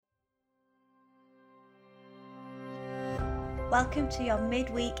Welcome to your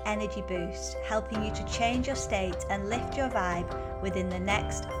midweek energy boost, helping you to change your state and lift your vibe within the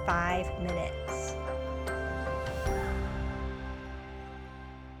next 5 minutes.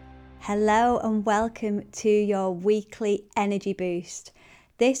 Hello and welcome to your weekly energy boost.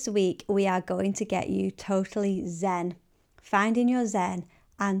 This week we are going to get you totally zen, finding your zen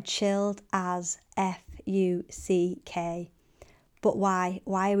and chilled as F-U-C-K. But why?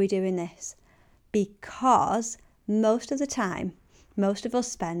 Why are we doing this? Because most of the time, most of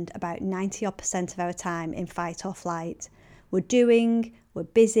us spend about 90% of our time in fight or flight. We're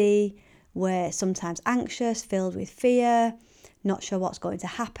busy, we're sometimes anxious, filled with fear, not sure what's going to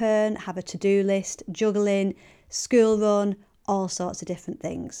happen, have a to-do list, juggling, school run, all sorts of different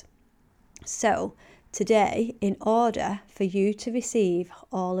things. So today, in order for you to receive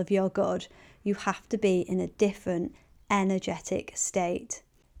all of your good, you have to be in a different energetic state.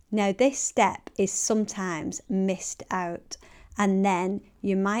 Now, this step is sometimes missed out, and then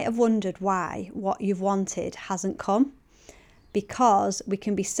you might have wondered why what you've wanted hasn't come. Because we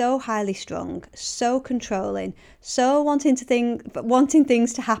can be so highly strung, so controlling, so wanting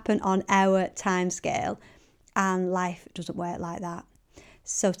things to happen on our timescale, and life doesn't work like that.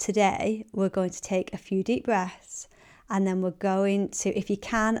 So today we're going to take a few deep breaths, and then we're going to, if you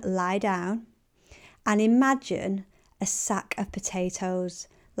can, lie down and imagine a sack of potatoes,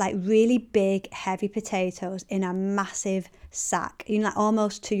 like really big, heavy potatoes in a massive sack, like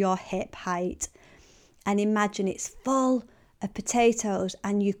almost to your hip height. And imagine it's full of potatoes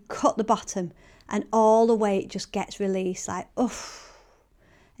and you cut the bottom and all the weight just gets released, like, oof,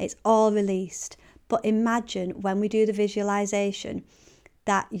 it's all released. But imagine when we do the visualization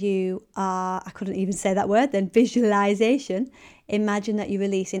that you are, I couldn't even say that word then, visualization. Imagine that you're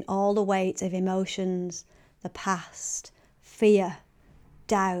releasing all the weight of emotions, the past, fear,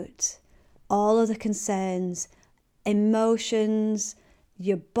 doubt, all of the concerns, emotions,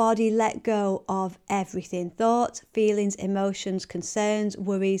 your body, let go of everything. Thoughts, feelings, emotions, concerns,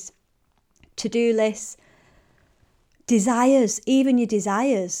 worries, to-do lists, desires, even your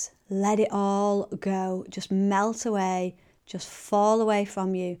desires. Let it all go. Just melt away, just fall away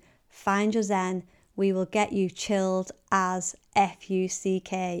from you. Find your zen. We will get you chilled as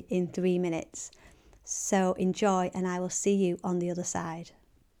F-U-C-K in 3 minutes. So enjoy, and I will see you on the other side.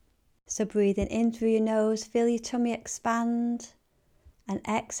 So breathing in through your nose, feel your tummy expand, and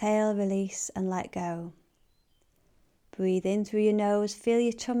exhale, release and let go. Breathe in through your nose, feel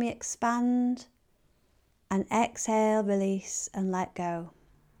your tummy expand, and exhale, release and let go.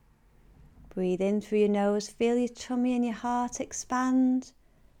 Breathe in through your nose, feel your tummy and your heart expand,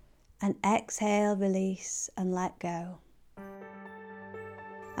 and exhale, release and let go.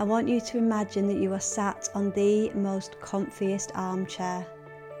 I want you to imagine that you are sat on the most comfiest armchair.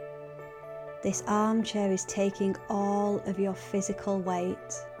 This armchair is taking all of your physical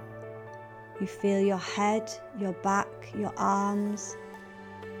weight. You feel your head, your back, your arms,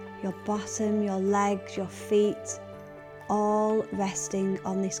 your bottom, your legs, your feet, all resting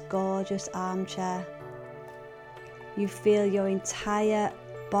on this gorgeous armchair. You feel your entire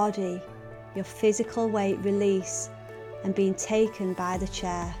body, your physical weight release and being taken by the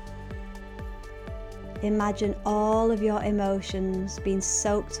chair. Imagine all of your emotions being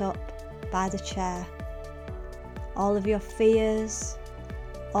soaked up by the chair. All of your fears,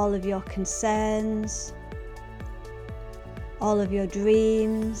 all of your concerns, all of your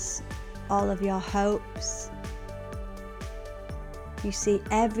dreams, all of your hopes. You see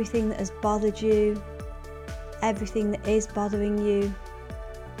everything that has bothered you, everything that is bothering you,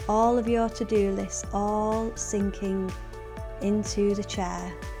 all of your to-do lists, all sinking into the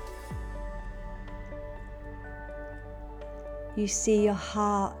chair. You see your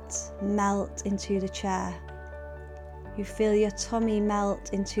heart melt into the chair. You feel your tummy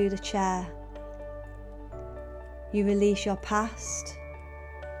melt into the chair. You release your past.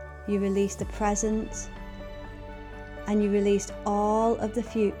 You release the present. And you release all of the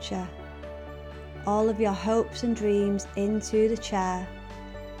future, all of your hopes and dreams into the chair.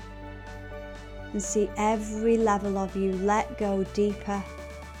 And see every level of you let go deeper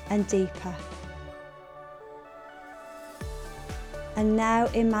and deeper. And now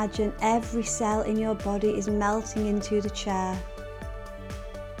imagine every cell in your body is melting into the chair.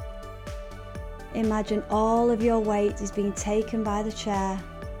 Imagine all of your weight is being taken by the chair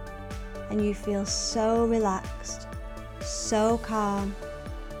and you feel so relaxed, so calm,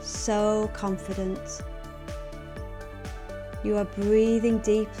 so confident. You are breathing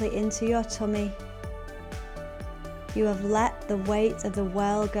deeply into your tummy. You have let the weight of the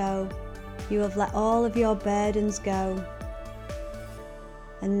world go. You have let all of your burdens go.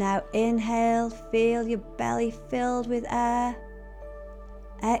 And now inhale, feel your belly filled with air.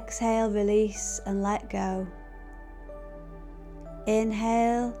 Exhale, release and let go.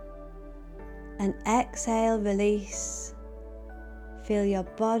 Inhale and exhale, release. Feel your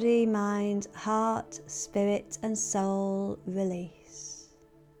body, mind, heart, spirit and soul release.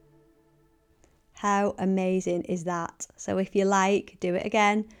 How amazing is that? So if you like, do it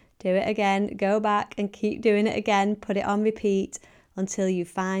again, go back and keep doing it again, put it on repeat until you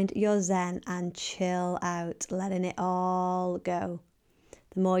find your zen and chill out, letting it all go.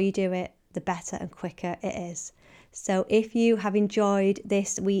 The more you do it, the better and quicker it is. So if you have enjoyed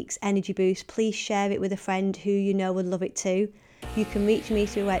this week's energy boost, please share it with a friend who you know would love it too. You can reach me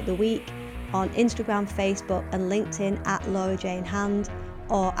throughout the week on Instagram, Facebook and LinkedIn at Laura Jane Hand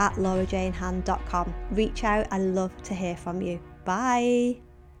or at laurajanehand.com. Reach out, I love to hear from you. Bye.